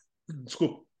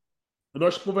 Desculpa.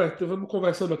 Nós estamos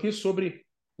conversando aqui sobre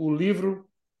o livro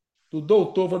do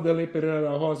doutor Vanderlei Pereira da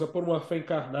Rosa, Por uma Fé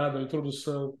Encarnada, a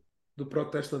introdução do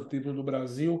protestantismo no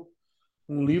Brasil.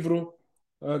 Um livro,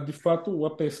 de fato,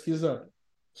 uma pesquisa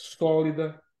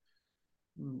sólida,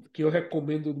 que eu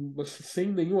recomendo assim, sem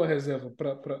nenhuma reserva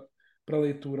para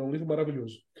leitura. É um livro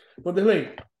maravilhoso.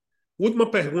 Vanderlei,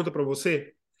 última pergunta para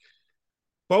você.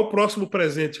 Qual o próximo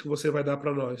presente que você vai dar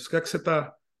para nós? O que é que você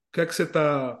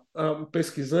tá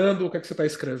pesquisando? O que é que você está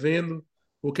escrevendo?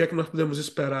 O que é que nós podemos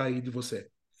esperar aí de você?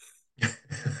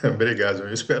 Obrigado,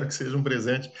 eu espero que seja um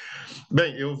presente.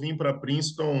 Bem, eu vim para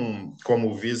Princeton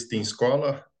como visiting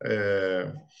scholar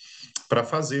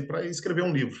para escrever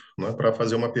um livro, né, para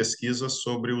fazer uma pesquisa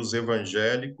sobre os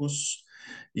evangélicos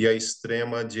e a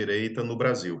extrema-direita no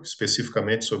Brasil,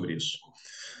 especificamente sobre isso.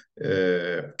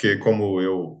 Porque, como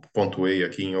eu pontuei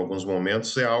aqui em alguns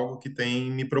momentos, é algo que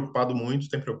tem me preocupado muito,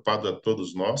 tem preocupado a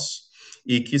todos nós,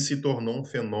 e que se tornou um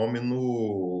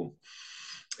fenômeno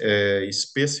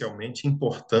especialmente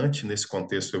importante nesse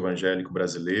contexto evangélico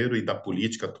brasileiro e da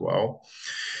política atual.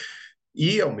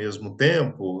 E, ao mesmo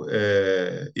tempo,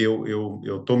 eu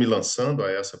estou me lançando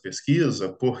a essa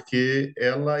pesquisa porque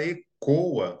ela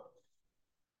ecoa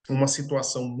uma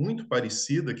situação muito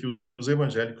parecida que os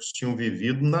evangélicos tinham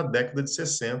vivido na década de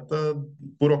 60,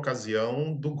 por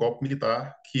ocasião do golpe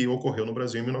militar que ocorreu no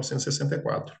Brasil em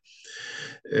 1964.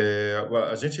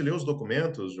 A gente lê os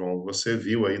documentos, João, você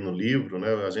viu aí no livro,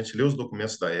 né? A gente lê os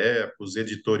documentos da época, os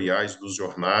editoriais dos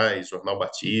jornais, Jornal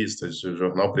Batista,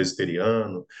 Jornal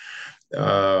Presbiteriano,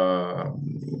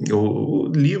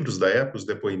 livros da época, os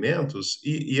depoimentos,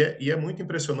 e é muito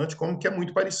impressionante como que é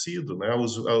muito parecido, né?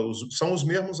 São os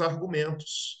mesmos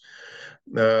argumentos,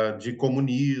 de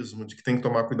comunismo, de que tem que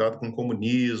tomar cuidado com o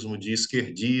comunismo, de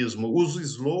esquerdismo. Os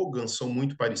slogans são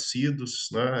muito parecidos,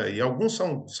 né? E alguns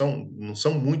não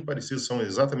são muito parecidos, são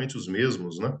exatamente os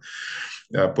mesmos, né?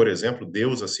 Por exemplo,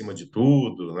 Deus acima de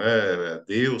tudo, né?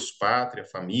 Deus, pátria,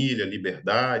 família,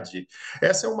 liberdade.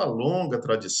 Essa é uma longa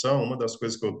tradição, uma das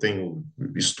coisas que eu tenho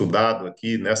estudado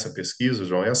aqui nessa pesquisa,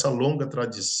 João, é essa longa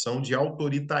tradição de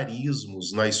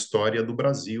autoritarismos na história do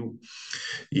Brasil.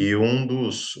 E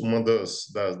uma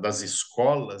das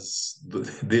escolas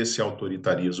desse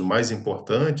autoritarismo mais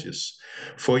importantes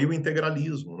foi o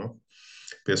integralismo, né?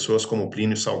 Pessoas como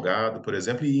Plínio Salgado, por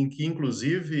exemplo, e em que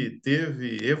inclusive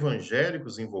teve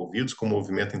evangélicos envolvidos com o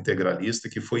movimento integralista,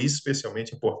 que foi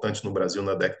especialmente importante no Brasil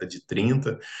na década de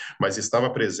 30, mas estava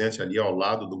presente ali ao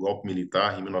lado do golpe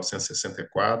militar em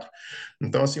 1964.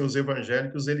 Então, assim, os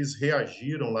evangélicos eles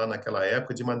reagiram lá naquela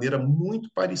época de maneira muito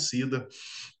parecida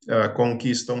com o que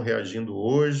estão reagindo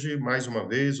hoje, mais uma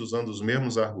vez, usando os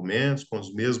mesmos argumentos, com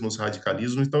os mesmos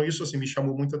radicalismos. Então, isso assim, me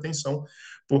chamou muita atenção,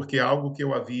 porque é algo que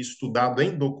eu havia estudado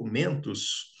em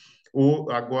documentos,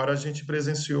 agora a gente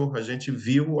presenciou, a gente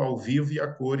viu ao vivo e a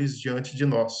cores diante de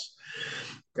nós.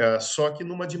 Só que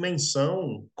numa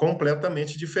dimensão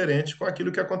completamente diferente com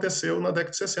aquilo que aconteceu na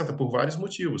década de 60, por vários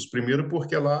motivos. Primeiro,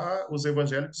 porque lá os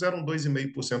evangélicos eram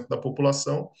 2,5% da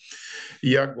população,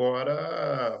 e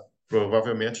agora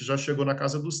provavelmente já chegou na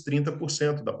casa dos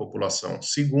 30% da população.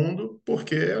 Segundo,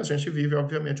 porque a gente vive,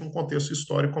 obviamente, um contexto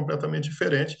histórico completamente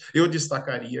diferente. Eu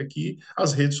destacaria aqui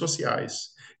as redes sociais,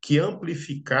 que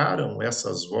amplificaram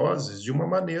essas vozes de uma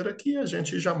maneira que a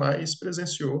gente jamais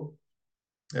presenciou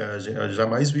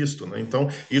jamais visto, né? Então,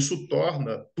 isso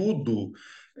torna tudo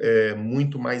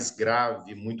muito mais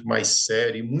grave, muito mais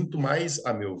sério e muito mais,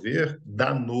 a meu ver,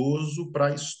 danoso para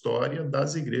a história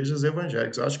das igrejas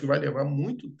evangélicas. Eu acho que vai levar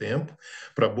muito tempo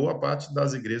para boa parte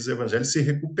das igrejas evangélicas se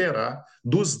recuperar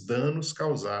dos danos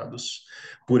causados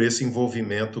por esse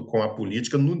envolvimento com a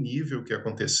política no nível que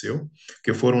aconteceu,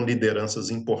 que foram lideranças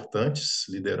importantes,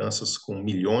 lideranças com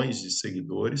milhões de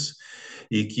seguidores,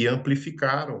 e que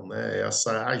amplificaram, né,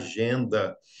 essa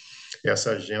agenda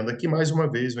que, mais uma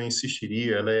vez, eu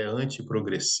insistiria, ela é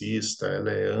antiprogressista,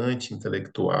 ela é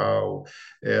anti-intelectual,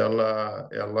 ela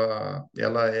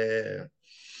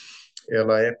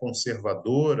é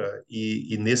conservadora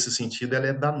e, nesse sentido, ela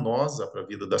é danosa para a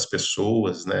vida das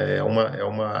pessoas, né? É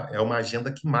uma agenda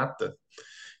que mata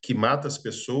as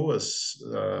pessoas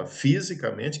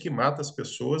fisicamente, que mata as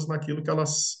pessoas naquilo que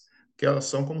elas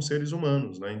são como seres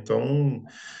humanos, né? Então,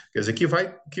 quer dizer, que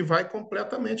vai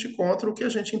completamente contra o que a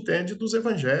gente entende dos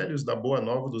evangelhos, da boa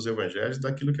nova dos evangelhos,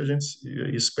 daquilo que a gente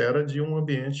espera de um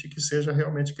ambiente que seja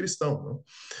realmente cristão, né?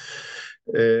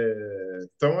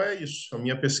 Então é isso. A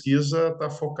minha pesquisa está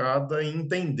focada em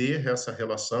entender essa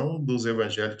relação dos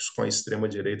evangélicos com a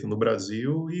extrema-direita no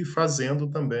Brasil e fazendo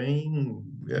também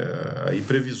aí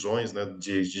previsões, né,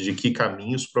 de que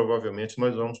caminhos provavelmente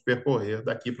nós vamos percorrer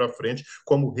daqui para frente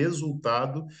como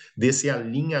resultado desse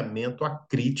alinhamento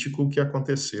acrítico que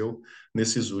aconteceu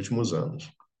nesses últimos anos.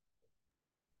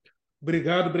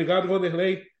 Obrigado,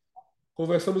 Vanderlei.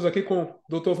 Conversamos aqui com o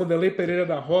Dr. Vanderlei Pereira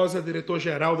da Rosa,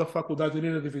 diretor-geral da Faculdade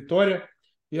Unida de Vitória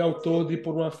e autor de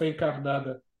Por uma Fé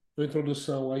Encarnada, uma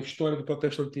introdução à história do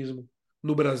protestantismo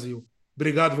no Brasil.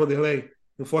 Obrigado, Vanderlei.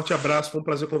 Um forte abraço, foi um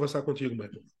prazer conversar contigo, meu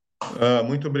irmão.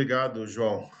 Muito obrigado,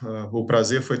 João. O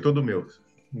prazer foi todo meu.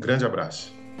 Um grande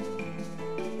abraço.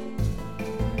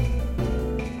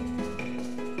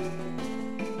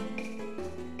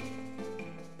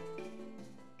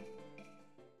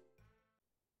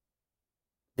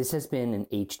 This has been an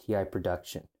HTI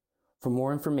production. For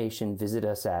more information, visit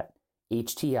us at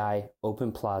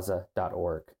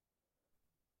htiopenplaza.org.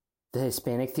 The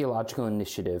Hispanic Theological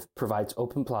Initiative provides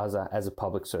Open Plaza as a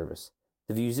public service.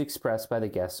 The views expressed by the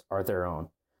guests are their own.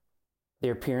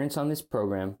 Their appearance on this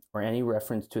program, or any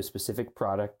reference to a specific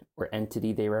product or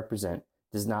entity they represent,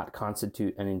 does not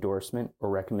constitute an endorsement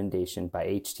or recommendation by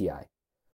HTI.